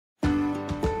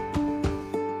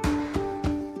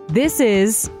This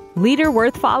is Leader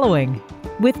Worth Following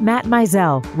with Matt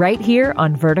Mizell, right here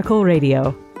on Vertical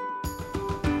Radio.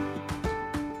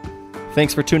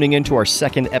 Thanks for tuning in to our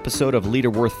second episode of Leader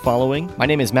Worth Following. My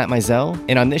name is Matt Mizell,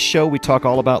 and on this show we talk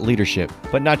all about leadership,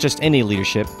 but not just any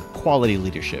leadership, quality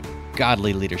leadership,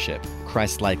 godly leadership,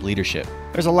 Christ-like leadership.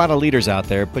 There's a lot of leaders out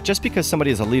there, but just because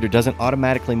somebody is a leader doesn't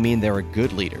automatically mean they're a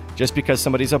good leader. Just because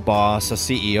somebody's a boss, a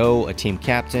CEO, a team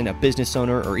captain, a business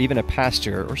owner, or even a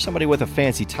pastor, or somebody with a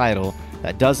fancy title,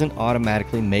 that doesn't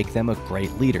automatically make them a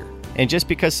great leader. And just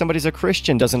because somebody's a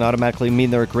Christian doesn't automatically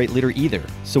mean they're a great leader either.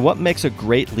 So what makes a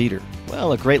great leader?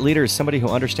 Well, a great leader is somebody who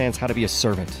understands how to be a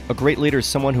servant. A great leader is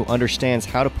someone who understands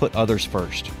how to put others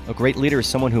first. A great leader is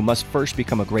someone who must first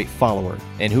become a great follower.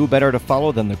 And who better to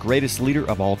follow than the greatest leader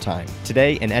of all time?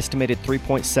 Today, an estimated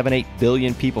 3.78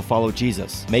 billion people follow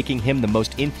Jesus, making him the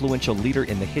most influential leader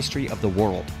in the history of the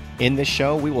world. In this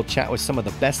show, we will chat with some of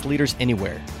the best leaders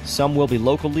anywhere. Some will be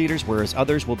local leaders, whereas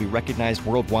others will be recognized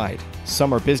worldwide.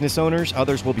 Some are business owners,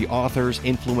 others will be authors,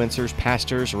 influencers,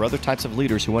 pastors, or other types of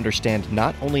leaders who understand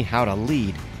not only how to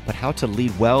lead, but how to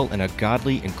lead well in a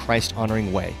godly and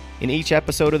Christ-honoring way. In each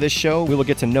episode of this show, we will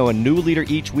get to know a new leader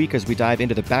each week as we dive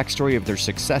into the backstory of their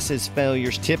successes,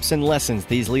 failures, tips, and lessons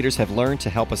these leaders have learned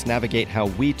to help us navigate how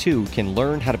we too can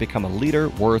learn how to become a leader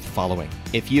worth following.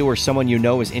 If you or someone you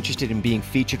know is interested in being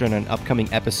featured on an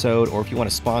upcoming episode, or if you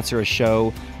want to sponsor a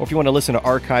show, or if you want to listen to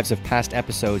archives of past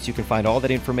episodes, you can find all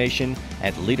that information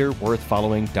at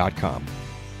leaderworthfollowing.com.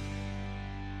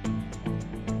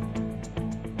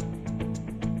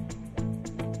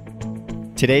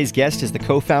 Today's guest is the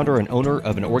co-founder and owner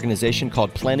of an organization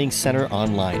called Planning Center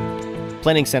Online.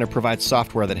 Planning Center provides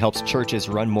software that helps churches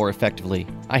run more effectively.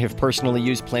 I have personally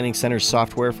used Planning Center's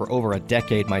software for over a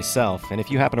decade myself, and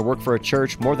if you happen to work for a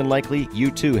church, more than likely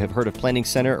you too have heard of Planning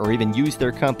Center or even used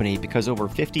their company, because over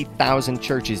 50,000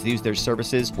 churches use their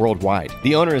services worldwide.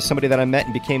 The owner is somebody that I met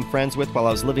and became friends with while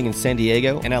I was living in San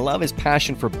Diego, and I love his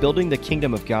passion for building the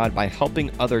kingdom of God by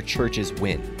helping other churches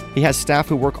win. He has staff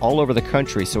who work all over the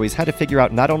country, so he's had to figure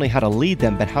out not only how to lead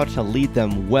them, but how to lead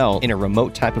them well in a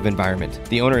remote type of environment.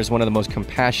 The owner is one of the most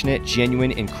compassionate,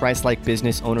 genuine, and Christ-like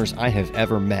business owners I have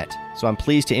ever met. So I'm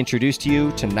pleased to introduce to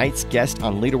you tonight's guest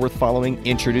on Leader Worth Following,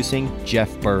 introducing Jeff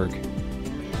Berg.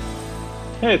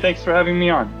 Hey, thanks for having me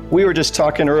on. We were just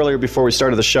talking earlier before we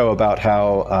started the show about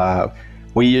how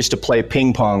we used to play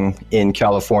ping pong in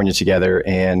California together,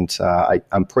 and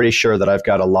I'm pretty sure that I've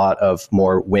got a lot of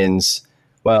more wins.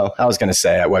 Well, I was going to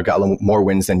say I've got a little more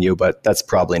wins than you, but that's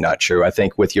probably not true. I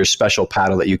think with your special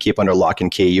paddle that you keep under lock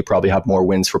and key, you probably have more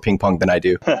wins for ping pong than I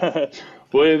do.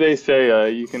 What do they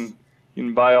say? You can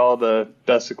buy all the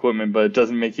best equipment, but it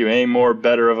doesn't make you any more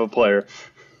better of a player.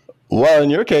 Well, in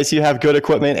your case, you have good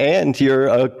equipment and you're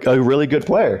a really good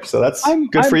player. So that's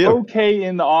good for you. I'm okay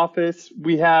in the office.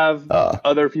 We have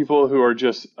other people who are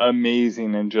just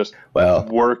amazing and just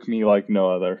work me like no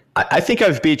other. I think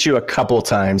I've beat you a couple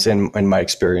times in my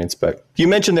experience, but you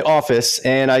mentioned the office,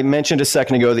 and I mentioned a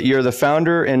second ago that you're the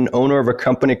founder and owner of a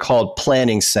company called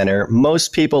Planning Center.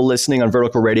 Most people listening on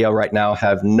Vertical Radio right now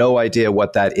have no idea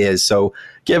what that is. So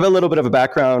give a little bit of a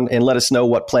background and let us know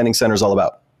what Planning Center is all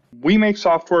about. We make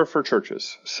software for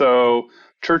churches. So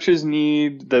churches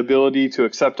need the ability to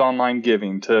accept online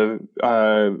giving, to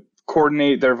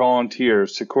coordinate their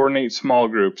volunteers, to coordinate small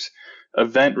groups,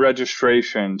 event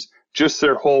registrations, just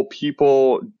their whole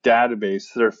people database,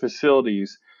 their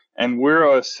facilities. And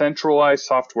we're a centralized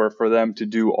software for them to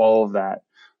do all of that.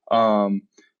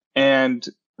 And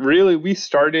really, we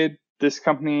started this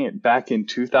company back in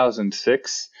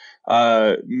 2006.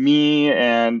 Me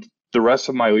and the rest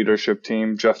of my leadership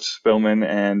team, Jeff Spillman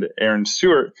and Aaron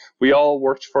Stewart, we all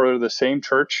worked for the same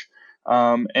church,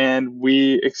 and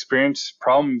we experienced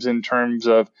problems in terms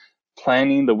of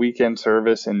planning the weekend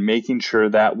service and making sure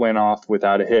that went off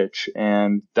without a hitch.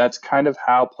 And that's kind of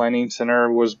how Planning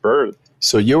Center was birthed.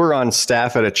 So you were on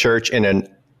staff at a church in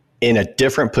a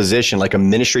different position, like a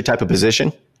ministry type of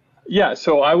position? Yeah,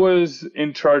 so I was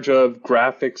in charge of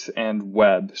graphics and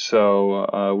web.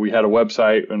 So we had a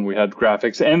website and we had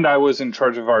graphics, and I was in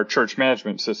charge of our church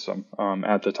management system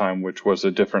at the time, which was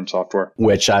a different software.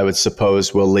 Which I would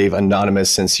suppose will leave anonymous,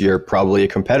 since you're probably a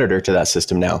competitor to that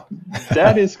system now.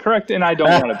 That is correct, and I don't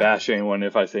want to bash anyone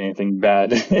if I say anything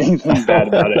bad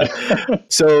about it.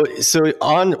 So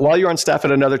while you're on staff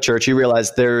at another church, you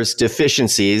realized there's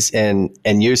deficiencies, and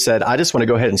you said, I just want to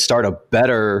go ahead and start a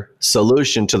better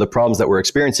solution to the problems that we're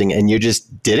experiencing, and you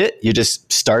just did it? You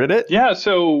just started it? Yeah,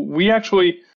 so we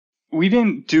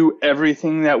didn't do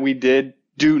everything that we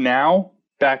do now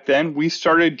back then. We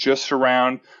started just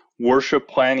around worship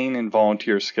planning and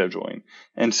volunteer scheduling.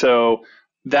 And so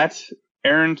that's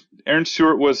Aaron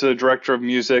Stewart was the director of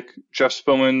music. Jeff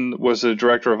Spillman was the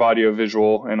director of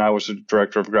audiovisual, and I was the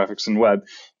director of graphics and web.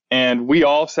 And we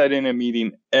all sat in a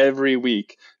meeting every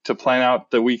week to plan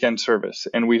out the weekend service.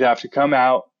 And we'd have to come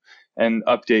out and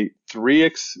update three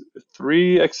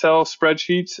Excel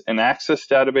spreadsheets, an Access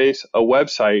database, a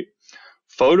website,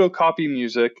 photocopy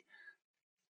music,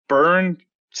 burn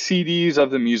CDs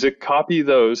of the music, copy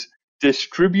those,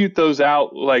 distribute those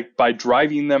out like by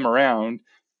driving them around.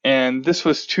 And this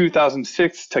was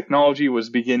 2006. Technology was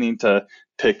beginning to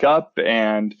pick up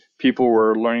and people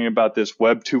were learning about this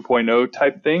Web 2.0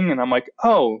 type thing. And I'm like,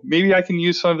 oh, maybe I can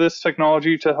use some of this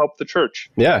technology to help the church.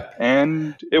 Yeah.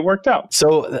 And it worked out.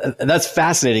 So that's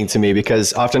fascinating to me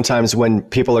because oftentimes when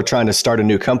people are trying to start a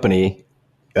new company,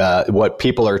 what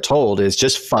people are told is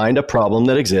just find a problem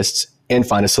that exists and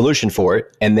find a solution for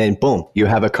it. And then boom, you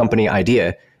have a company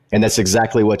idea. And that's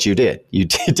exactly what you did. You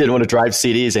didn't want to drive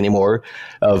CDs anymore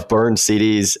of burned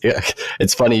CDs.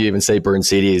 It's funny you even say burned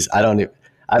CDs. I don't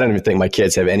even think my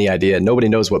kids have any idea. Nobody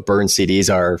knows what burned CDs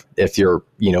are if you're,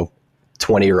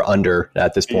 20 or under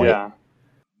at this point. Yeah.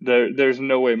 There's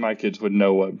no way my kids would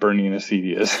know what burning a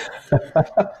CD is.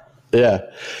 Yeah.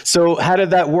 So how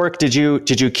did that work? Did you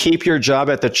keep your job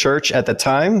at the church at the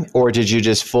time, or did you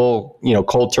just full,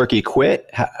 cold turkey quit?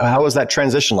 How was that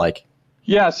transition like?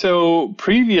 Yeah, so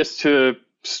previous to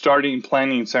starting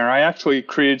Planning Center, I actually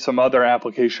created some other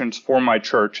applications for my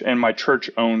church, and my church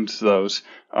owns those.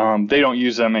 They don't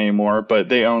use them anymore, but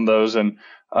they own those, and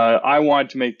I wanted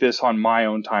to make this on my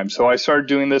own time. So I started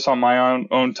doing this on my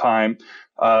own time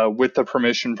with the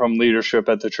permission from leadership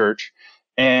at the church.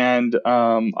 And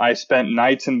I spent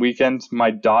nights and weekends. My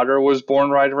daughter was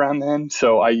born right around then,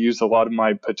 so I used a lot of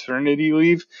my paternity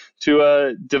leave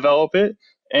to develop it,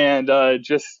 and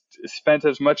just spent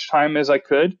as much time as I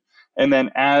could. And then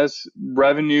as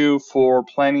revenue for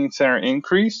Planning Center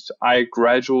increased, I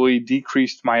gradually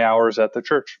decreased my hours at the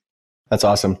church. That's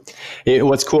awesome.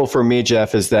 What's cool for me,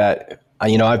 Jeff, is that,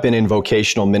 I've been in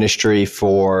vocational ministry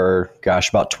for,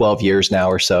 about 12 years now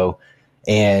or so.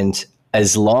 And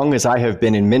as long as I have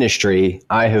been in ministry,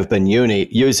 I have been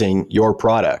using your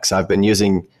products. I've been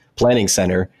using Planning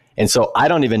Center. And so I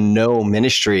don't even know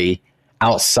ministry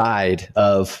outside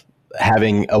of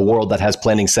having a world that has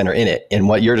Planning Center in it. And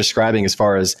what you're describing as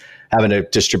far as having to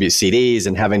distribute CDs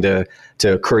and having to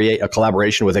create a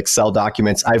collaboration with Excel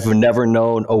documents, I've never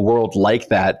known a world like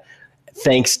that,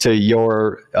 thanks to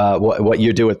your what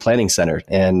you do with Planning Center.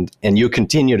 And you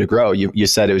continue to grow. You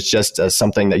said it was just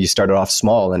something that you started off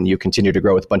small and you continue to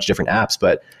grow with a bunch of different apps.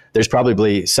 But there's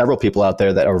probably several people out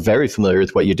there that are very familiar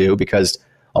with what you do because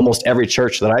almost every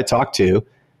church that I talk to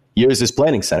uses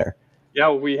Planning Center. Yeah,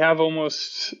 we have over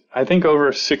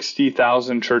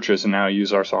 60,000 churches now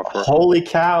use our software. Holy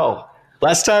cow.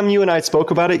 Last time you and I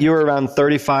spoke about it, you were around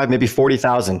 35, maybe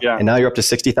 40,000. Yeah. And now you're up to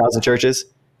 60,000 churches?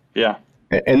 Yeah.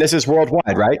 And this is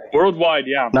worldwide, right? Worldwide,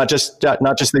 yeah. Not just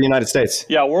the United States.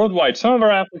 Yeah, worldwide. Some of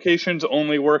our applications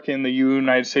only work in the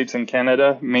United States and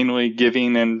Canada, mainly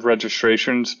giving and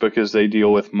registrations because they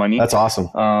deal with money. That's awesome.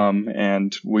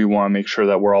 And we want to make sure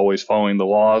that we're always following the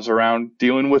laws around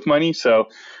dealing with money. So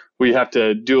we have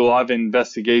to do a lot of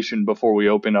investigation before we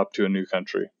open up to a new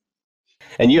country.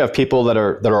 And you have people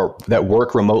that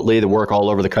work remotely, that work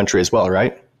all over the country as well,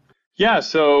 right? Yeah,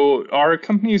 so our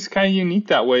company is kind of unique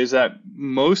that way, is that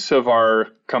most of our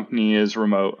company is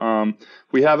remote.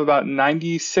 We have about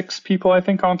 96 people, I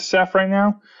think, on staff right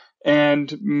now,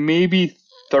 and maybe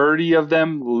 30 of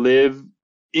them live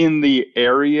in the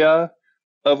area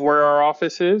of where our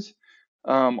office is.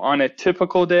 On a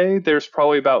typical day, there's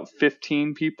probably about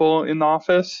 15 people in the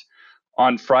office.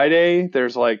 On Friday,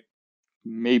 there's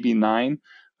maybe 9.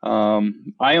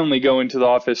 I only go into the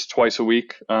office twice a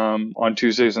week, on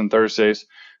Tuesdays and Thursdays.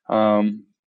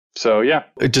 So yeah.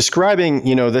 Describing,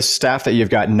 this staff that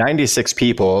you've got 96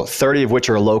 people, 30 of which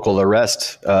are local, the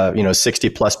rest, 60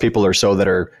 plus people or so that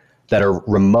are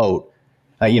remote.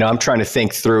 I'm trying to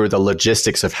think through the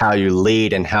logistics of how you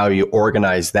lead and how you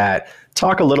organize that.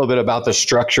 Talk a little bit about the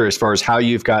structure as far as how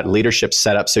you've got leadership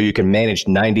set up so you can manage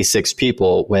 96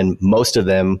 people when most of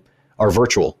them are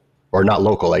virtual or not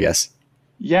local, I guess.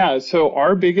 Yeah, so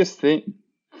our biggest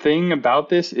thing about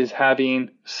this is having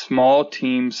small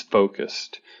teams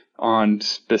focused on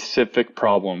specific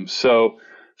problems. So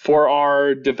for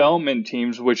our development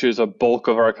teams, which is a bulk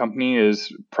of our company,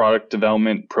 is product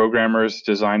development programmers,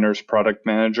 designers, product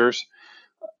managers.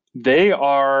 They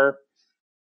are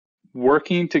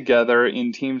working together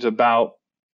in teams about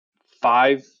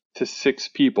 5 to 6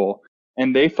 people,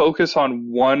 and they focus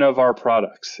on one of our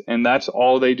products, and that's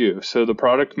all they do. So the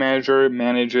product manager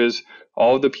manages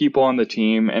all of the people on the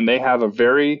team, and they have a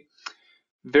very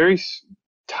very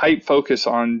tight focus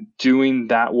on doing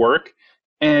that work.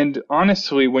 And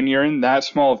honestly, when you're in that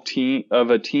small of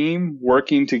a team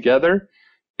working together,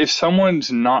 if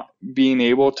someone's not being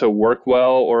able to work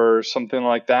well or something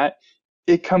like that,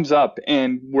 it comes up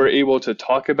and we're able to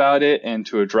talk about it and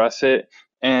to address it.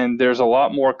 And there's a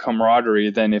lot more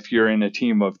camaraderie than if you're in a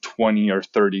team of 20 or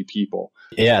 30 people.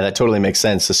 Yeah, that totally makes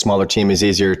sense. A smaller team is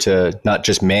easier to not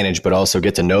just manage, but also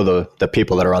get to know the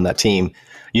people that are on that team.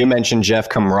 You mentioned, Jeff,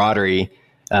 camaraderie.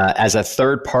 As a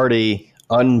third party,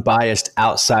 unbiased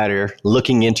outsider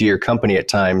looking into your company at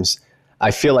times,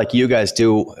 I feel like you guys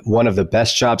do one of the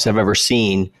best jobs I've ever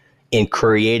seen in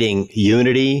creating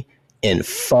unity and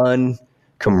fun,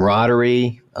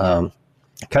 camaraderie, kind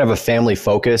of a family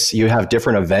focus. You have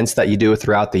different events that you do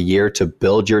throughout the year to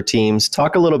build your teams.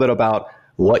 Talk a little bit about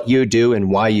what you do and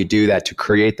why you do that to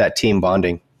create that team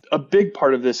bonding. A big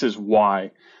part of this is why.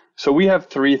 So we have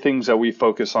 3 things that we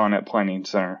focus on at Planning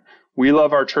Center. We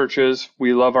love our churches,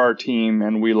 we love our team,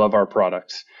 and we love our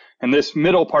products. And this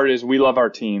middle part is we love our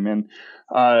team. And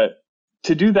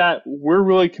to do that, we're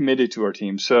really committed to our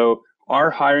team. So our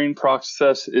hiring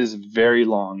process is very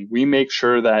long. We make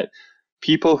sure that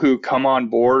people who come on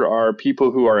board are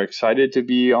people who are excited to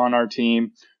be on our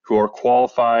team, who are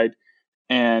qualified,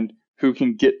 and who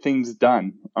can get things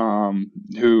done,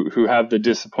 who have the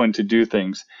discipline to do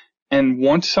things. And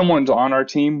once someone's on our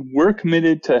team, we're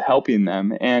committed to helping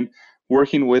them and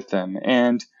working with them.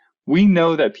 And we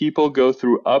know that people go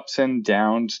through ups and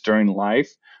downs during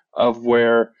life of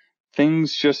where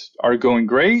things just are going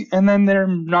great and then they're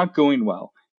not going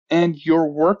well. And your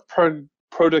work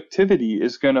productivity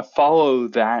is going to follow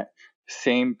that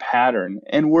same pattern.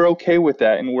 And we're okay with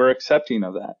that and we're accepting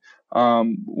of that.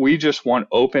 We just want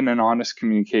open and honest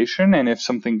communication. And if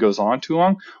something goes on too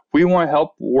long, we want to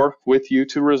help work with you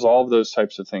to resolve those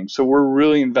types of things. So we're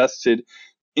really invested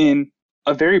in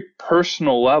a very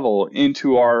personal level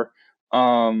into our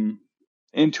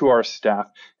staff.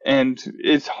 And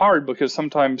it's hard because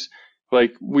sometimes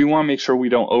we want to make sure we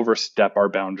don't overstep our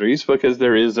boundaries because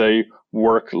there is a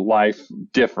work-life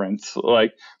difference.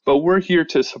 But we're here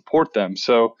to support them.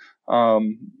 So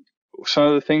some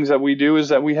of the things that we do is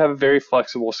that we have very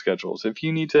flexible schedules. If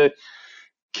you need to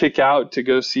kick out to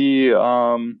go see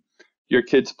your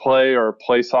kids play or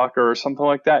play soccer or something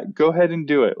like that, go ahead and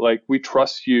do it. We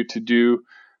trust you to do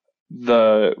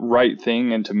the right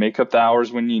thing and to make up the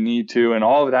hours when you need to and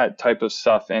all of that type of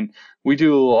stuff. And we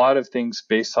do a lot of things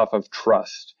based off of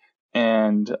trust.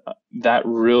 And that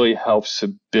really helps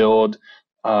to build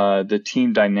the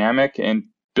team dynamic and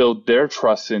build their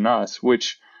trust in us,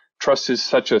 which trust is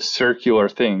such a circular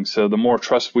thing. So the more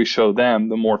trust we show them,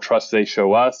 the more trust they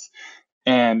show us.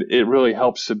 And it really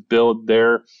helps to build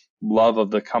their love of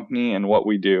the company and what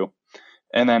we do.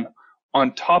 And then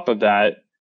on top of that,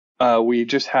 we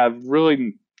just have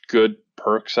really good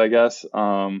perks, I guess,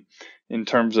 in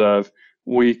terms of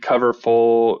we cover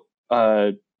full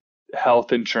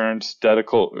health insurance,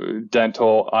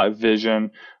 dental,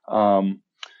 vision.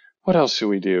 What else do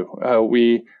we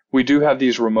do? We do have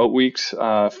these remote weeks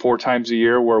 4 times a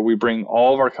year where we bring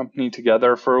all of our company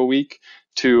together for a week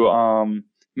to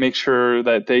make sure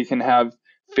that they can have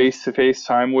face-to-face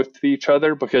time with each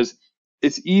other, because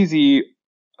it's easy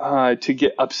to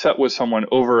get upset with someone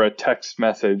over a text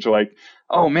message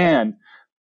oh man.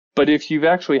 But if you've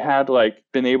actually had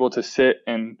been able to sit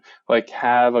and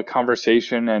have a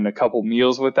conversation and a couple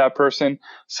meals with that person,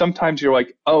 sometimes you're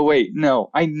oh wait, no,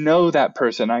 I know that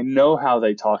person. I know how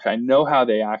they talk. I know how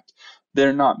they act.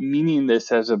 They're not meaning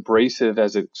this as abrasive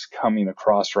as it's coming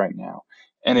across right now.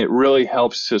 And it really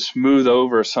helps to smooth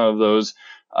over some of those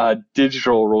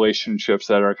digital relationships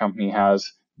that our company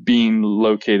has being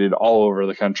located all over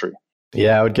the country.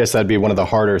 Yeah, I would guess that'd be one of the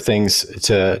harder things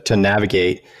to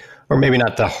navigate, or maybe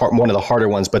not one of the harder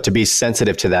ones, but to be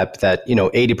sensitive to that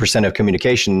 80% of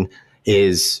communication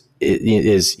is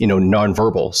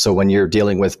nonverbal. So when you're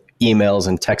dealing with emails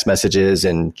and text messages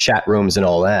and chat rooms and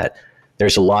all that,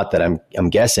 there's a lot that I'm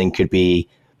guessing could be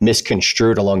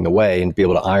misconstrued along the way, and be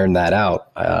able to iron that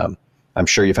out. I'm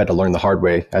sure you've had to learn the hard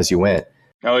way as you went.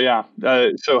 Oh, yeah.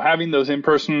 So having those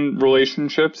in-person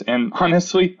relationships, and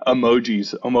honestly,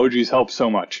 emojis help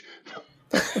so much.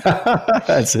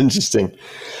 That's interesting.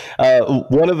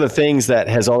 One of the things that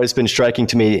has always been striking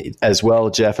to me as well,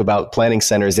 Jeff, about Planning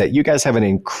Center is that you guys have an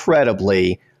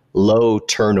incredibly low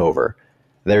turnover.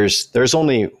 There's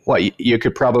only, you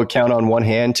could probably count on one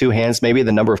hand, 2 hands, maybe,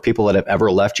 the number of people that have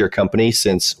ever left your company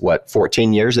since,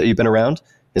 14 years that you've been around?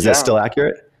 Is that still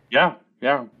accurate? Yeah.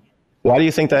 Why do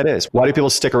you think that is? Why do people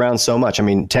stick around so much? I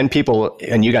mean, 10 people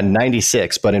and you got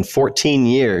 96, but in 14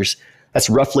 years, that's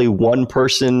roughly one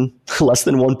person, less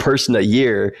than one person a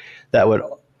year that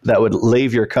would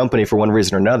leave your company for one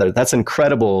reason or another. That's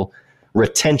incredible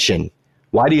retention.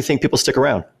 Why do you think people stick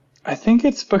around? I think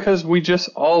it's because we just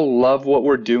all love what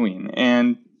we're doing.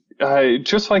 And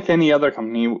just like any other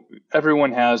company,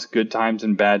 everyone has good times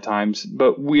and bad times,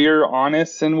 but we're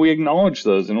honest and we acknowledge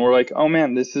those. And we're like, oh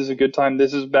man, this is a good time.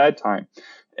 This is a bad time.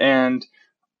 And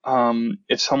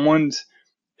if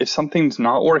something's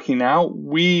not working out,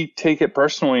 we take it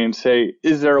personally and say,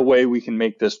 is there a way we can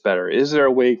make this better? Is there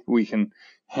a way we can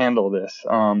handle this?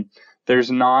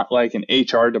 There's not like an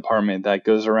HR department that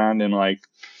goes around and like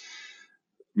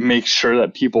makes sure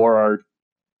that people are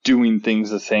doing things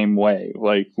the same way.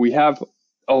 Like, we have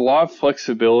a lot of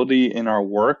flexibility in our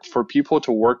work for people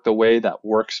to work the way that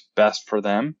works best for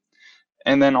them.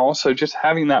 And then also just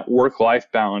having that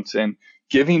work-life balance and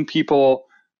giving people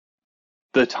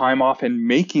the time off and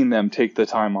making them take the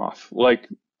time off. Like,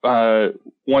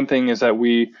 one thing is that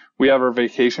we have our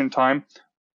vacation time.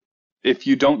 If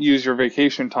you don't use your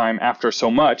vacation time after so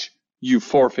much, you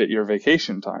forfeit your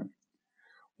vacation time.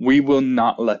 We will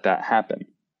not let that happen.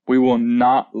 We will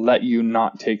not let you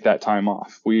not take that time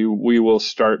off. We will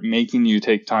start making you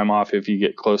take time off if you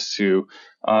get close to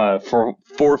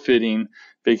forfeiting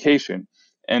vacation.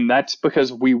 And that's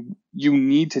because you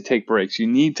need to take breaks. You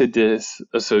need to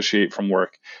disassociate from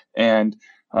work. And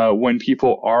when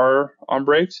people are on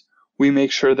breaks, we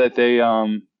make sure that they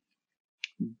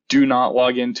do not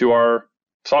log into our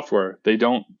software. They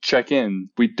don't check in.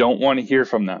 We don't want to hear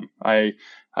from them.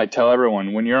 I tell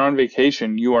everyone, when you're on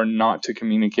vacation, you are not to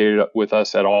communicate with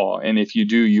us at all. And if you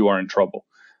do, you are in trouble.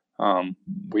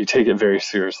 We take it very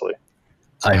seriously.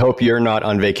 I hope you're not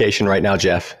on vacation right now,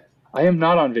 Jeff. I am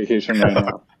not on vacation right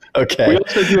now. Okay. We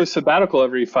also do a sabbatical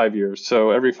every 5 years.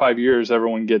 So every 5 years,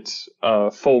 everyone gets a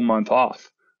full month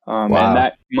off. Wow. And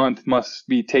that month must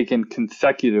be taken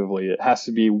consecutively. It has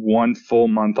to be one full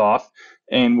month off.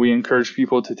 And we encourage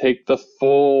people to take the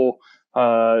full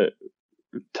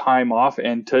time off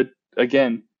and to,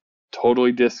 again,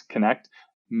 totally disconnect.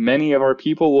 Many of our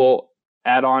people will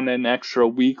add on an extra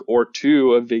week or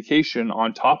two of vacation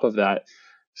on top of that,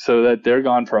 so that they're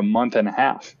gone for a month and a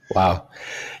half. Wow.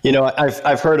 You know,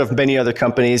 I've heard of many other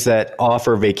companies that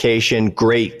offer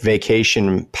great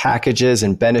vacation packages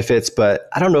and benefits, but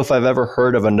I don't know if I've ever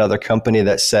heard of another company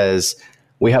that says,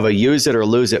 we have a use it or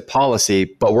lose it policy,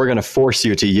 but we're going to force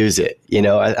you to use it. You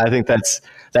know, I think that's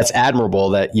admirable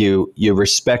that you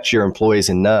respect your employees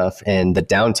enough and the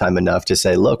downtime enough to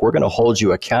say, look, we're going to hold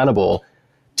you accountable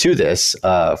to this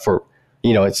for,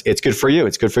 you know, it's good for you.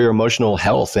 It's good for your emotional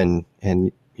health and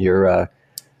your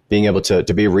being able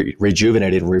to be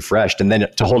rejuvenated and refreshed. And then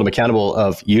to hold them accountable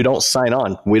of, you don't sign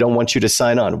on. We don't want you to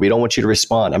sign on. We don't want you to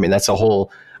respond. I mean, that's a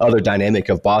whole other dynamic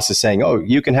of bosses saying, oh,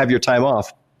 you can have your time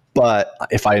off, but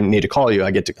if I need to call you,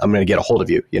 I'm going to get a hold of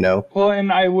you, you know? Well,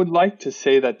 and I would like to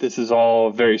say that this is all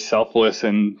very selfless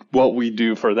and what we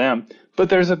do for them, but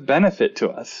there's a benefit to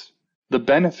us. The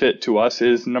benefit to us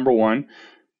is, number one,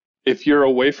 if you're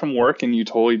away from work and you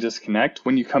totally disconnect,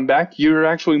 when you come back, you're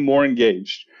actually more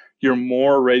engaged. You're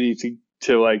more ready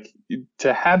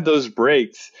to have those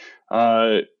breaks.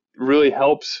 Really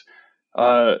helps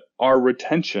our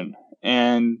retention.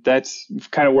 And that's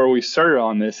kind of where we started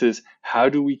on this, is how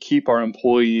do we keep our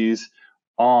employees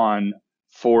on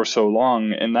for so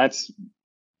long? And that's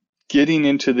getting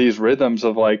into these rhythms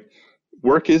of like,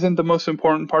 work isn't the most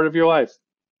important part of your life.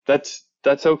 That's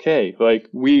okay. Like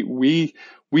we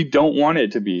don't want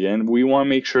it to be, and we want to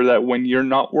make sure that when you're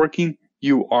not working,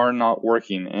 you are not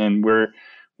working, and we're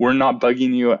not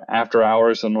bugging you after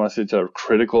hours unless it's a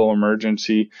critical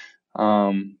emergency.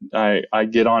 I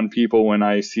get on people when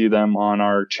I see them on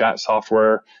our chat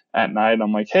software at night.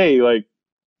 I'm like, hey, like,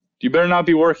 you better not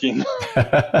be working.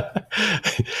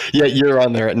 Yeah, you're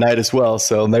on there at night as well,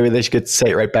 so maybe they should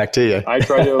say it right back to you. I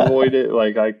try to avoid it.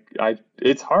 Like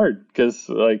it's hard because,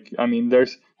 like, I mean,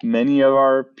 there's many of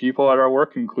our people at our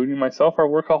work, including myself, are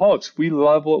workaholics. We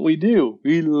love what we do.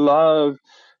 We love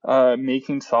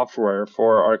making software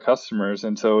for our customers,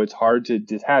 and so it's hard to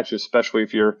detach, especially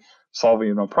if you're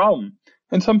solving a problem.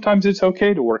 And sometimes it's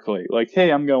okay to work late. Like,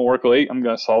 hey, I'm going to work late. I'm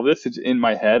going to solve this. It's in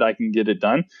my head. I can get it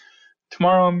done.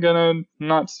 Tomorrow I'm going to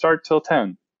not start till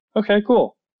 10. Okay,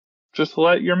 cool. Just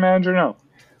let your manager know.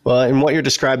 Well, and what you're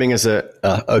describing is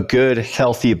a good,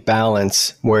 healthy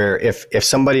balance where if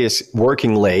somebody is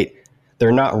working late,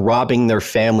 they're not robbing their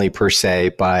family per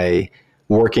se by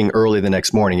working early the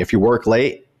next morning. If you work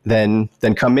late, then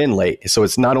come in late. So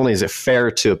it's not only is it fair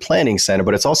to a planning center,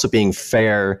 but it's also being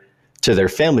fair to their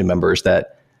family members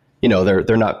that, you know,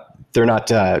 they're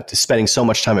not spending so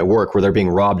much time at work where they're being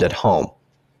robbed at home.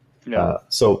 Yeah.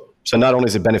 So So not only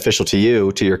is it beneficial to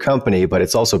you, to your company, but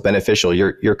it's also beneficial.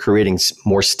 You're creating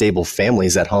more stable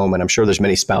families at home, and I'm sure there's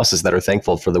many spouses that are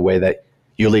thankful for the way that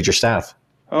you lead your staff.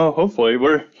 Oh, hopefully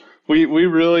we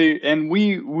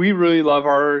really love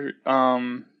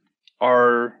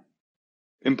our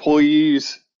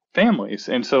employees' families,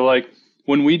 and so like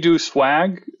when we do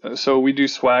swag,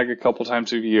 a couple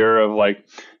times a year of like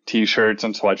T-shirts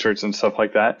and sweatshirts and stuff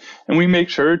like that, and we make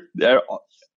sure that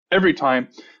every time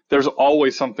there's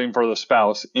always something for the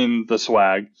spouse in the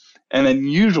swag, and then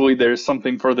usually there's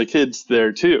something for the kids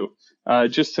there too,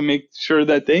 just to make sure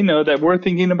that they know that we're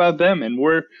thinking about them and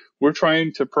we're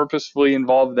trying to purposefully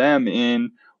involve them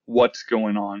in what's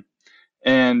going on.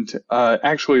 And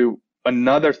actually,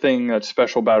 another thing that's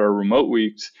special about our remote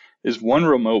weeks is one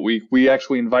remote week we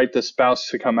actually invite the spouse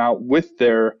to come out with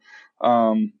their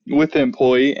with the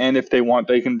employee, and if they want,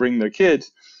 they can bring their kids.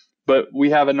 But we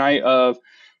have a night of,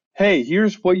 hey,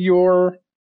 here's what your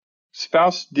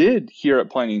spouse did here at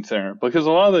Planning Center. Because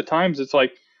a lot of the times it's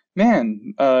like,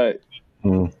 man,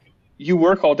 you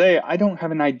work all day. I don't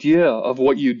have an idea of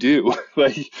what you do.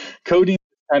 Like coding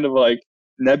is kind of like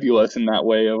nebulous in that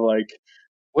way of like,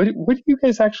 what do you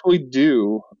guys actually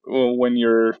do when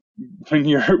you're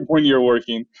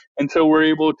working? And so we're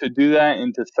able to do that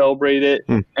and to celebrate it,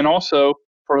 and also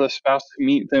for the spouse to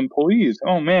meet the employees.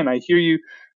 Oh man, I hear you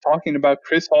talking about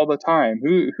Chris all the time.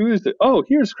 Who is it? Oh,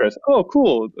 here's Chris. Oh,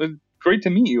 cool. Great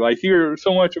to meet you. I hear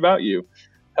so much about you.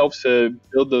 Helps to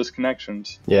build those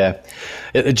connections. Yeah.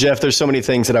 Jeff, there's so many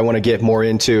things that I want to get more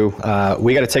into.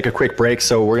 We got to take a quick break,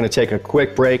 so we're going to take a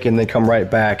quick break and then come right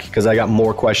back because I got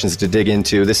more questions to dig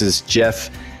into. This is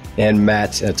Jeff and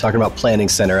Matt talking about Planning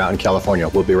Center out in California.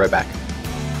 We'll be right back.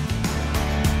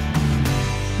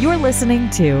 You're listening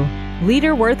to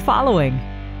Leader Worth Following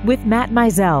with Matt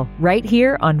Mizell right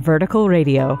here on Vertical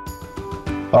Radio.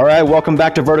 All right, welcome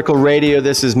back to Vertical Radio.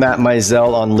 This is Matt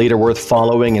Mizell on Leader Worth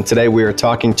Following, and today we are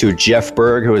talking to Jeff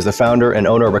Berg, who is the founder and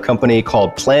owner of a company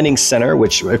called Planning Center,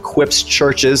 which equips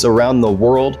churches around the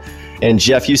world. And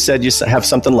Jeff, you said you have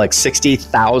something like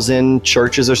 60,000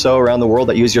 churches or so around the world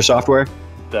that use your software?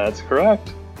 That's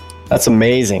correct. That's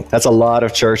amazing. That's a lot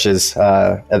of churches.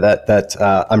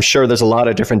 I'm sure there's a lot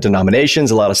of different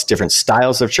denominations, a lot of different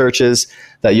styles of churches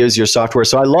that use your software.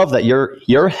 So I love that you're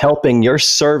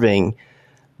serving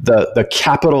the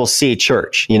capital C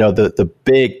church,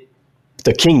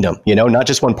 the kingdom, not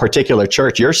just one particular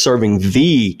church. You're serving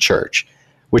the church,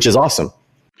 which is awesome.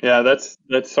 Yeah, that's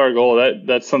our goal.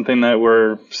 That's something that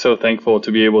we're so thankful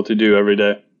to be able to do every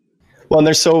day. Well, and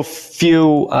there's so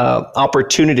few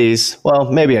opportunities.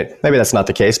 Well, maybe that's not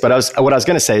the case. But what I was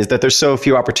going to say is that there's so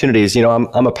few opportunities. I'm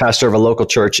a pastor of a local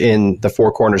church in the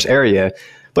Four Corners area,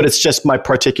 but it's just my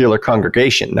particular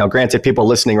congregation. Now, granted, people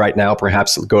listening right now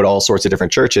perhaps go to all sorts of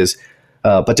different churches,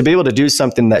 but to be able to do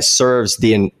something that serves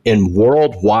the in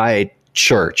worldwide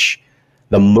church,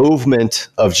 the movement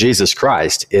of Jesus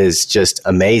Christ, is just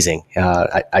amazing.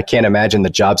 I can't imagine the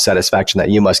job satisfaction that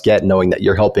you must get knowing that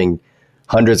you're helping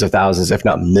hundreds of thousands, if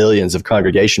not millions, of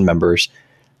congregation members,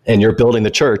 and you're building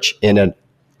the church in a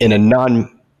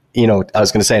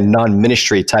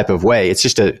non-ministry type of way. It's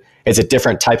a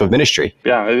different type of ministry.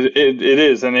 Yeah, it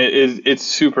is. And it's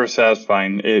super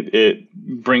satisfying. It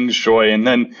brings joy. And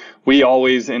then we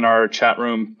always in our chat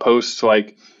room post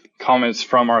like comments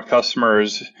from our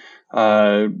customers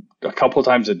a couple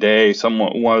times a day.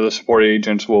 One of the support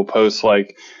agents will post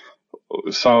like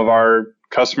some of our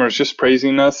customers just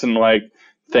praising us and like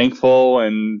thankful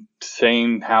and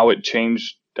saying how it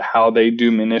changed how they do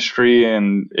ministry.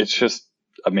 And it's just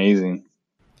amazing.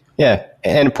 Yeah.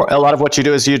 And a lot of what you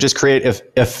do is you just create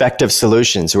effective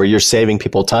solutions where you're saving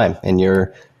people time, and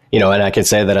and I can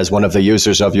say that as one of the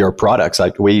users of your products.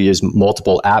 Like we use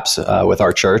multiple apps with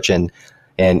our church, and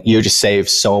you just save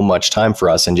so much time for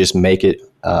us and just make it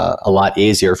a lot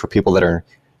easier for people that are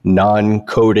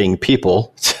non-coding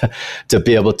people to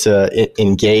be able to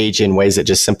engage in ways that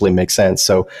just simply make sense.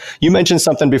 So you mentioned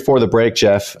something before the break,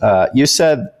 Jeff. You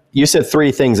said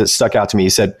three things that stuck out to me.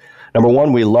 You said, number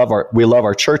one, we love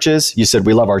our churches. You said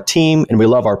we love our team and we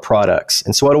love our products.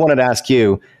 And so what I wanted to ask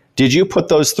you, did you put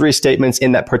those three statements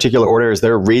in that particular order? Is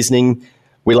there a reasoning?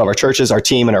 We love our churches, our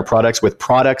team, and our products, with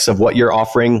products of what you're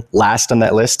offering last on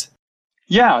that list?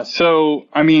 Yeah. So,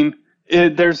 I mean,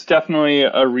 there's definitely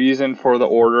a reason for the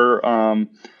order.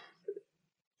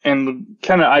 And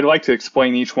kind of, I'd like to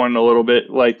explain each one a little bit.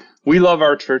 Like, we love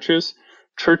our churches.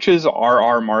 Churches are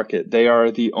our market. They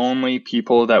are the only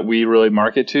people that we really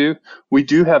market to. We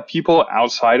do have people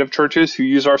outside of churches who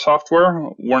use our software.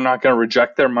 We're not going to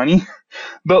reject their money,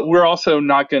 but we're also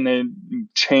not going to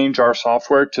change our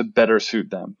software to better suit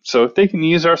them. So if they can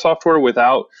use our software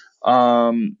without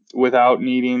without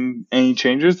needing any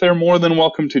changes, they're more than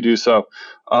welcome to do so.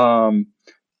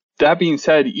 That being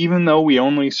said, even though we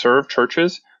only serve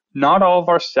churches, not all of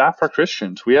our staff are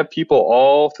Christians. We have people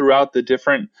all throughout the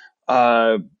different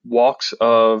walks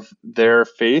of their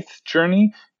faith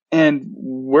journey, and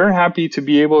we're happy to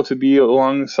be able to be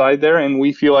alongside there, and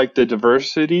we feel like the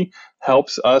diversity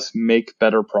helps us make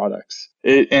better products.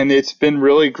 And it's been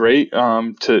really great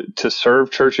to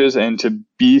serve churches and to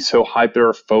be so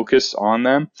hyper-focused on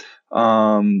them,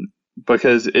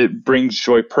 because it brings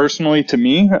joy personally to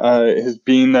me as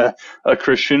being a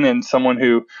Christian and someone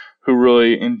who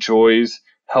really enjoys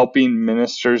helping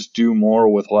ministers do more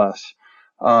with less.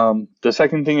 The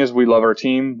second thing is we love our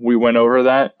team. We went over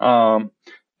that.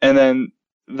 And then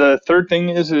the third thing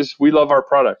is we love our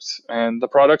products. And the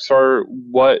products are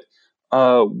what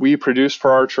we produce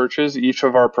for our churches. Each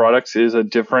of our products is a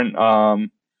different,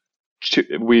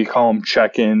 we call them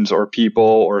check-ins or people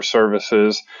or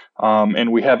services.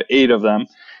 And we have 8 of them.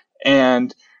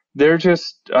 And they're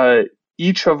just,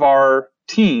 each of our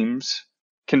teams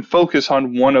can focus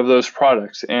on one of those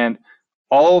products. And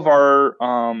all of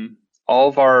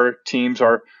our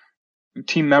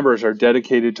team members are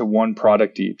dedicated to one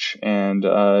product each, and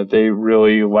they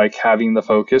really like having the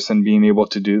focus and being able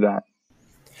to do that.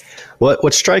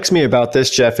 What strikes me about this,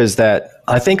 Jeff, is that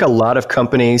I think a lot of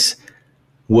companies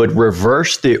would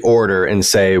reverse the order and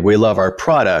say, we love our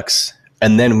products,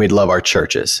 and then we'd love our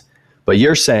churches. But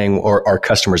you're saying, or our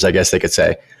customers, I guess they could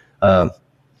say,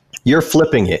 you're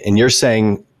flipping it, and you're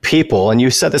saying people, and you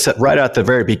said this right at the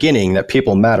very beginning, that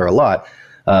people matter a lot.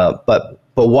 But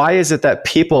why is it that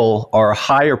people are a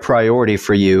higher priority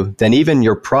for you than even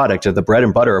your product or the bread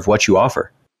and butter of what you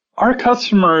offer? Our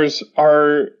customers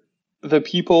are the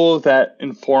people that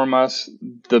inform us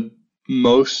the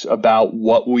most about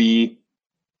what we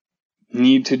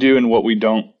need to do and what we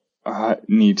don't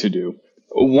need to do.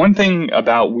 One thing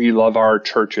about we love our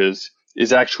churches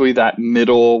is actually that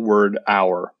middle word,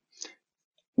 our.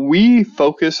 We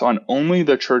focus on only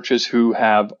the churches who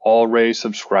have already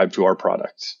subscribed to our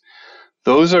products.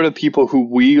 Those are the people who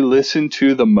we listen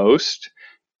to the most,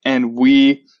 and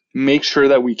we make sure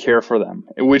that we care for them,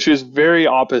 which is very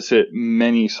opposite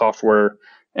many software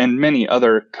and many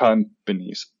other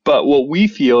companies. But what we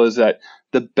feel is that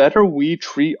the better we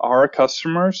treat our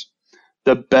customers,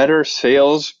 the better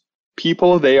sales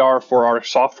people they are for our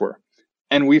software.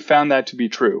 And we found that to be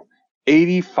true.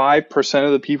 85%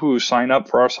 of the people who sign up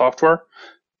for our software,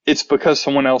 it's because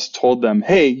someone else told them,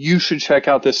 hey, you should check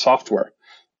out this software.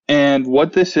 And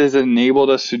what this has enabled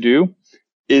us to do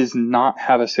is not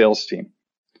have a sales team.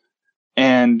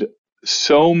 And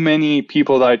so many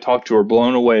people that I talk to are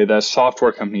blown away that a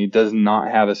software company does not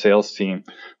have a sales team.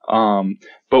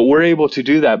 But we're able to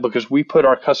do that because we put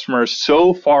our customers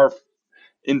so far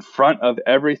in front of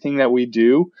everything that we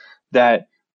do that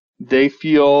they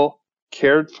feel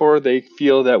cared for. They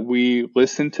feel that we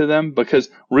listen to them because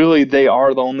really they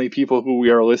are the only people who we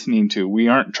are listening to. We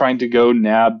aren't trying to go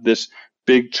nab this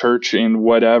big church in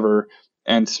whatever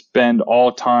and spend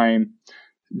all time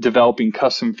developing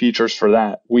custom features for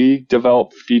that. We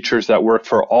develop features that work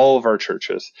for all of our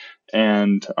churches,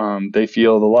 and they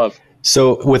feel the love.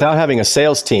 So without having a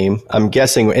sales team, I'm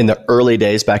guessing in the early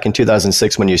days back in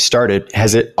 2006 when you started,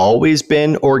 has it always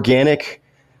been organic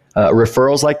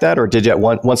referrals like that? Or did you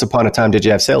once upon a time, did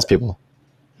you have salespeople?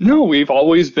 No, we've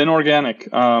always been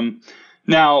organic.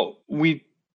 Now,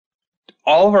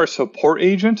 all of our support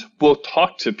agents will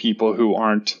talk to people who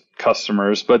aren't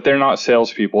customers, but they're not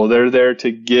salespeople. They're there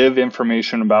to give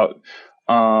information about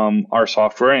our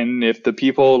software. And if the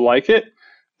people like it,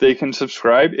 they can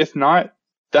subscribe. If not,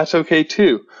 that's okay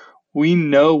too. We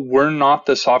know we're not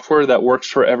the software that works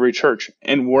for every church,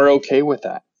 and we're okay with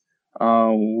that.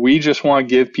 We just want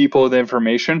to give people the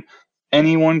information.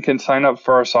 Anyone can sign up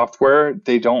for our software.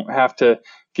 They don't have to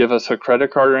give us a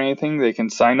credit card or anything. They can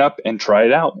sign up and try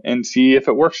it out and see if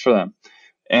it works for them.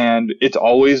 And it's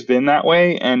always been that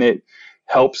way, and it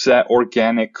helps that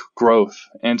organic growth.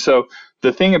 And so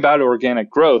the thing about organic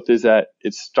growth is that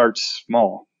it starts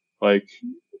small,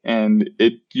 and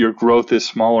your growth is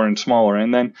smaller and smaller,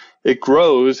 and then it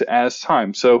grows as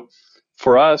time. So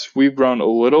for us, we've grown a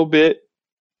little bit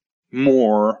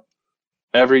more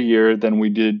every year than we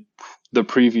did the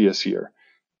previous year.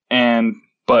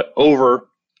 But over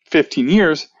 15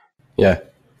 years,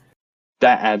 that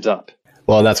adds up.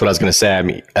 Well, that's what I was going to say. I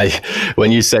mean,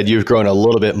 when you said you've grown a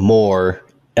little bit more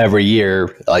every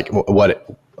year,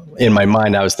 in my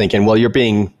mind, I was thinking, well, you're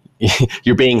being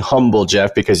humble,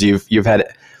 Jeff, because you've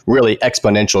had really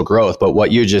exponential growth. But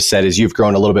what you just said is you've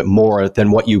grown a little bit more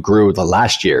than what you grew the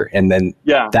last year. And then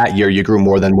that year you grew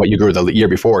more than what you grew the year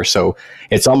before. So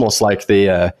it's almost like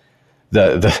the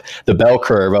bell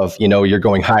curve of, you're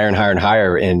going higher and higher and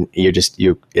higher, and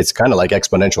it's kind of like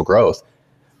exponential growth,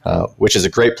 which is a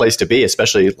great place to be,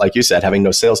 especially like you said, having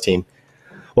no sales team.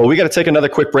 Well, we got to take another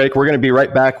quick break. We're going to be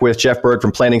right back with Jeff Berg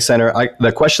from Planning Center.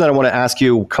 The question that I want to ask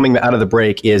you coming out of the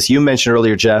break is, you mentioned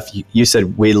earlier, Jeff, you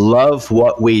said we love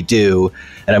what we do.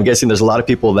 And I'm guessing there's a lot of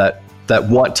people that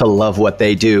want to love what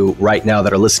they do right now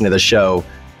that are listening to the show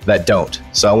that don't.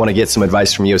 So I want to get some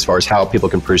advice from you as far as how people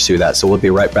can pursue that. So we'll be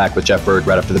right back with Jeff Berg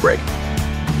right after the break.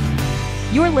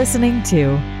 You're listening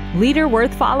to Leader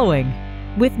Worth Following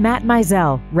with Matt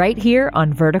Mizell right here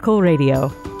on Vertical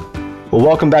Radio. Well,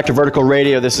 welcome back to Vertical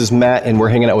Radio. This is Matt, and we're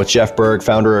hanging out with Jeff Berg,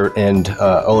 founder and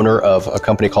owner of a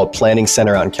company called Planning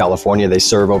Center out in California. They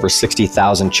serve over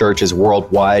 60,000 churches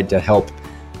worldwide to help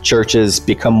churches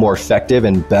become more effective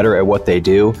and better at what they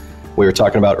do. We were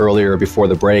talking about earlier before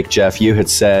the break, Jeff, you had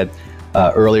said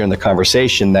earlier in the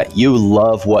conversation that you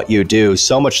love what you do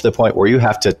so much to the point where you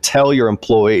have to tell your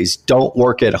employees, don't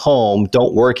work at home,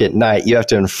 don't work at night. You have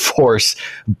to enforce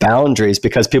boundaries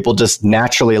because people just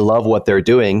naturally love what they're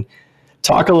doing.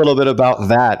 Talk a little bit about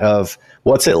that, of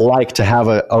what's it like to have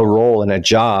a role in a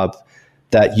job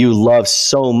that you love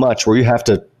so much where you have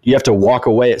to walk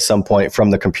away at some point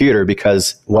from the computer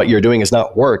because what you're doing is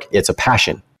not work, it's a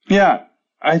passion. Yeah,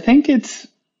 I think it's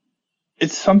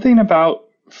something about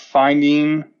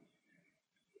finding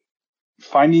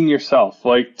yourself.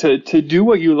 Like to do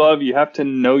what you love, you have to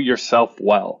know yourself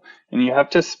well, and you have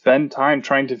to spend time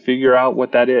trying to figure out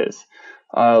what that is.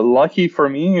 Lucky for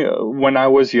me, when I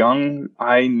was young,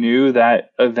 I knew that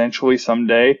eventually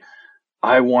someday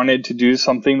I wanted to do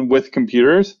something with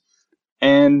computers,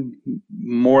 and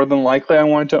more than likely I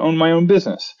wanted to own my own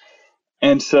business.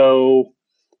 And so,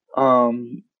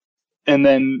 and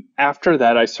then after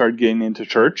that, I started getting into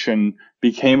church and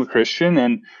became a Christian.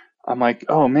 And I'm like,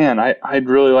 oh man, I'd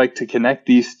really like to connect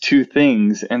these two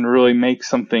things and really make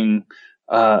something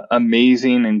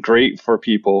amazing and great for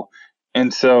people.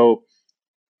 And so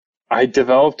I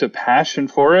developed a passion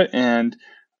for it, and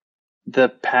the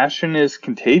passion is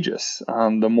contagious.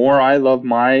 The more I love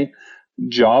my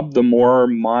job, the more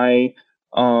my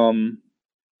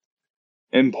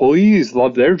employees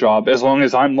love their job, as long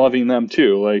as I'm loving them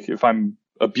too. Like if I'm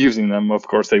abusing them, of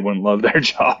course they wouldn't love their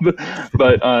job,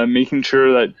 but making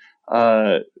sure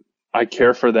that I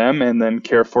care for them and then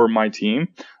care for my team.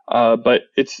 But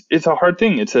it's a hard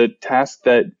thing. It's a task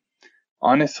that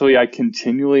honestly I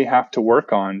continually have to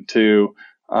work on to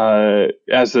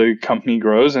as the company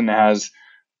grows and as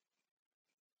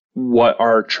what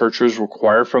our churches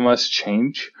require from us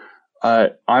change.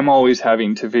 I'm always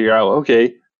having to figure out,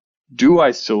 okay, do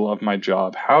I still love my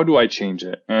job? How do I change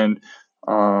it? And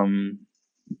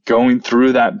going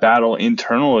through that battle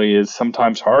internally is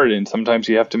sometimes hard, and sometimes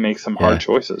you have to make some hard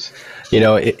choices.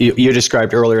 You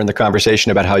described earlier in the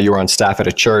conversation about how you were on staff at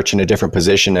a church in a different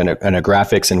position and a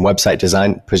graphics and website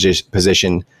design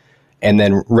position, and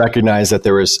then recognized that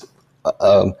there was,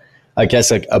 I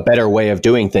guess, a better way of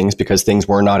doing things because things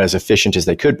were not as efficient as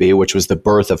they could be, which was the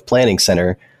birth of Planning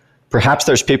Center. Perhaps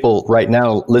there's people right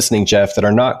now listening, Jeff, that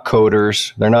are not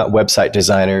coders, they're not website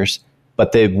designers,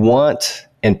 but they want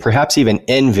and perhaps even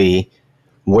envy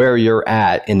where you're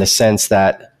at, in the sense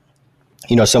that,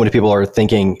 so many people are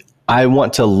thinking, I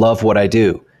want to love what I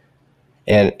do.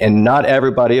 And not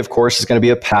everybody, of course, is going to be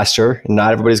a pastor.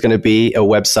 Not everybody's going to be a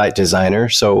website designer.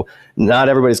 So not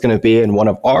everybody's going to be in one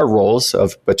of our roles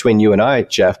of between you and I,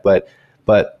 Jeff. But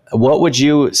what would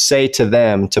you say to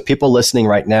them, to people listening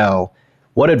right now?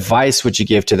 What advice would you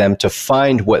give to them to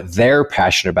find what they're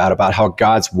passionate about how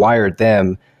God's wired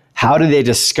them? How do they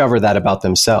discover that about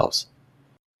themselves?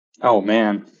 Oh,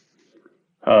 man.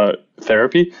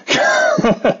 Therapy?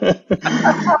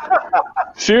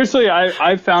 Seriously,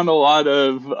 I found a lot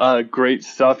of great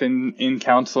stuff in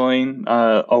counseling,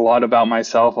 a lot about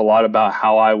myself, a lot about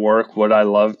how I work, what I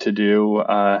love to do,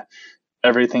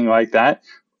 everything like that.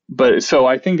 But so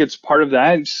I think it's part of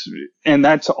that, and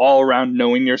that's all around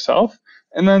knowing yourself.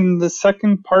 And then the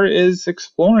second part is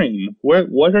exploring.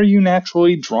 What are you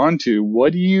naturally drawn to?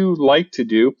 What do you like to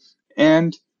do?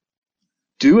 And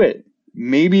do it.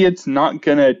 Maybe it's not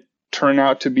going to turn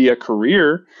out to be a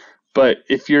career, but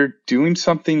if you're doing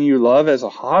something you love as a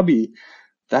hobby,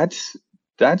 that's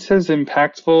as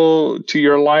impactful to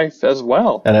your life as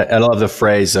well. And I love the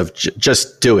phrase of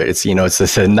just do it. It's,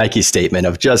 it's a Nike statement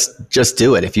of just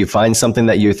do it. If you find something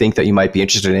that you think that you might be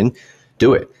interested in,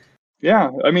 do it.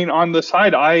 Yeah. I mean, on the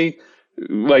side, I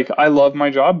love my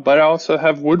job, but I also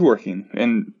have woodworking,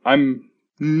 and I'm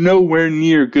nowhere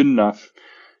near good enough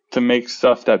to make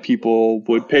stuff that people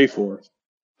would pay for.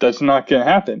 That's not going to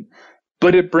happen.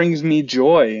 But it brings me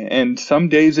joy, and some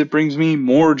days it brings me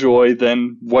more joy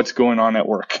than what's going on at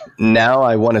work. Now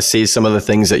I want to see some of the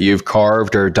things that you've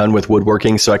carved or done with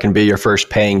woodworking so I can be your first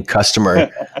paying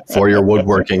customer for your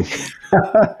woodworking.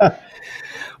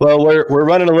 Well, we're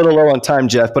running a little low on time,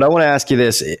 Jeff, but I want to ask you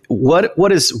this.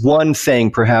 What is one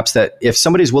thing, perhaps, that if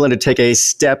somebody's willing to take a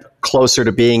step closer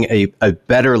to being a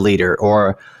better leader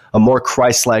or a more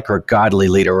Christ-like or godly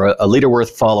leader or a leader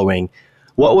worth following,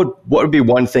 what would be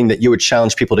one thing that you would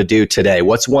challenge people to do today?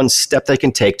 What's one step they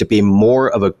can take to be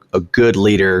more of a good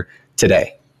leader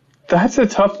today? That's a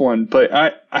tough one, but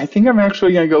I think I'm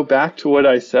actually going to go back to what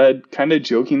I said kind of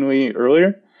jokingly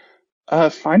earlier.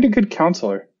 Find a good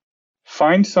counselor.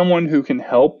 Find someone who can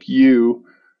help you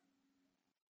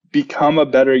become a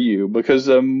better you, because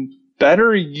the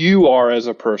better you are as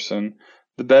a person,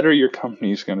 the better your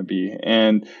company is going to be.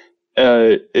 And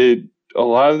a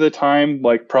lot of the time,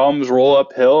 like, problems roll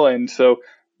uphill, and so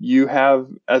you have,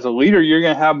 as a leader, you're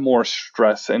going to have more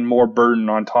stress and more burden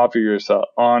on top of yourself,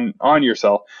 on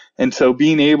yourself. And so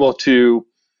being able to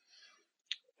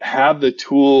have the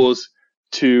tools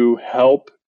to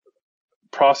help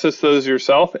process those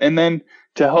yourself, and then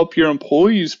to help your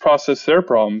employees process their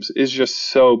problems, is just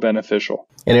so beneficial.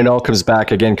 And it all comes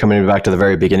back, again, coming back to the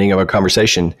very beginning of our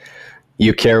conversation.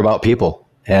 You care about people.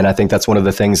 And I think that's one of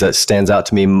the things that stands out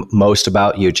to me most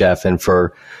about you, Jeff. And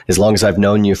for as long as I've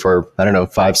known you for,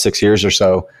 5-6 years or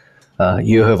so,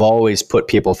 you have always put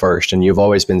people first, and you've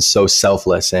always been so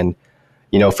selfless. And,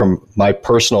 from my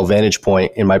personal vantage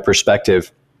point, in my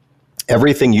perspective,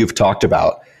 everything you've talked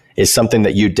about is something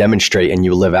that you demonstrate and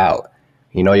you live out.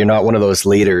 You're not one of those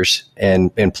leaders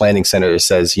in Planning Center that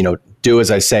says, do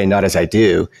as I say, not as I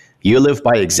do. You live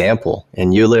by example,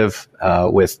 and you live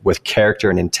with character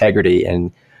and integrity,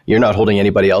 and you're not holding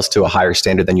anybody else to a higher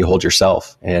standard than you hold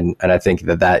yourself. And I think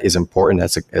that is important.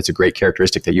 That's a great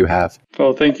characteristic that you have.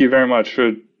 Well, thank you very much.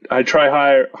 I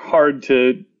try hard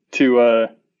to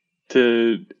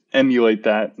emulate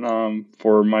that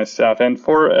for my staff and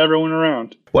for everyone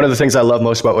around. One of the things I love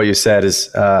most about what you said is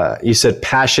you said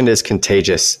passion is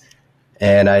contagious.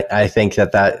 And I think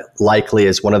that likely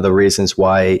is one of the reasons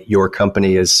why your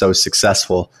company is so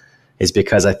successful, is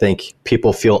because I think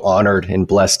people feel honored and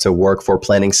blessed to work for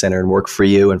Planning Center and work for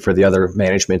you and for the other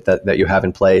management that you have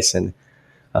in place. And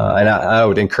I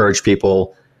would encourage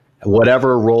people,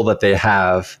 whatever role that they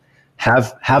have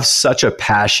such a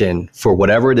passion for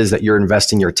whatever it is that you're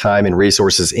investing your time and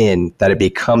resources in, that it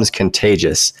becomes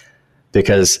contagious.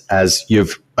 Because as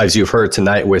you've heard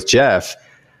tonight with Jeff,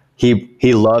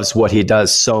 he loves what he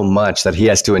does so much that he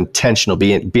has to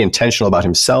be intentional about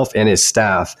himself and his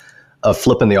staff of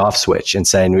flipping the off switch and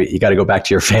saying, you got to go back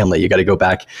to your family. You got to go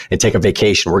back and take a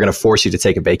vacation. We're going to force you to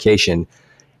take a vacation.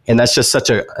 And that's just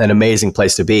such an amazing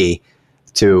place to be,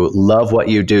 to love what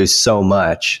you do so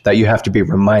much that you have to be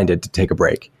reminded to take a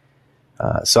break.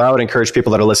 So I would encourage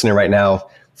people that are listening right now,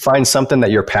 find something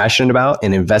that you're passionate about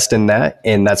and invest in that.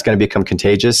 And that's going to become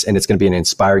contagious, and it's going to be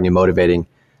inspiring and motivating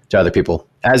to other people,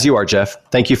 as you are, Jeff.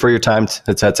 Thank you for your time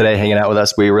today, hanging out with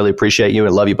us. We really appreciate you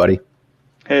and love you, buddy.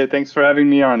 Hey, thanks for having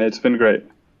me on. It's been great.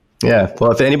 Yeah.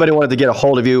 Well, if anybody wanted to get a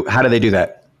hold of you, how do they do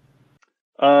that?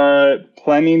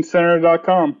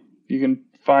 PlanningCenter.com. You can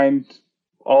find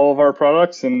all of our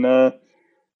products, and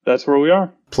that's where we are.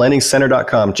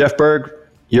 PlanningCenter.com. Jeff Berg,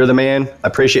 you're the man. I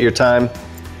appreciate your time,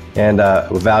 and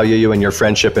value you and your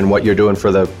friendship and what you're doing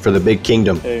for the big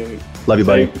kingdom. Hey, love you,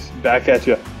 buddy. Thanks. Back at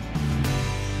you.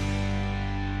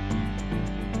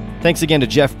 Thanks again to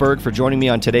Jeff Berg for joining me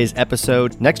on today's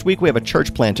episode. Next week, we have a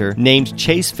church planter named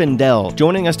Chase Findell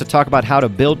joining us to talk about how to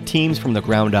build teams from the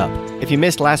ground up. If you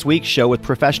missed last week's show with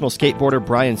professional skateboarder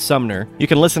Brian Sumner, you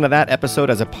can listen to that episode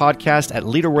as a podcast at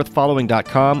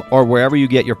leaderworthfollowing.com or wherever you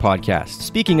get your podcasts.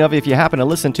 Speaking of, if you happen to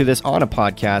listen to this on a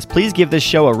podcast, please give this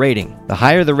show a rating. The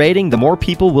higher the rating, the more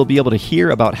people will be able to hear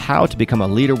about how to become a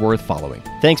leader worth following.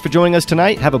 Thanks for joining us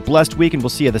tonight. Have a blessed week, and we'll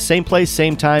see you at the same place,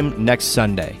 same time next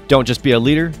Sunday. Don't just be a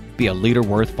leader, be a leader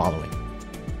worth following.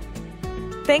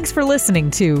 Thanks for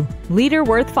listening to Leader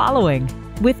Worth Following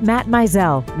with Matt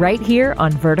Mizell right here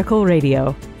on Vertical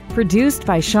Radio. Produced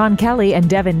by Sean Kelly and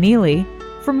Devin Neely.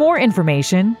 For more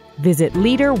information, visit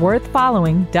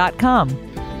leaderworthfollowing.com.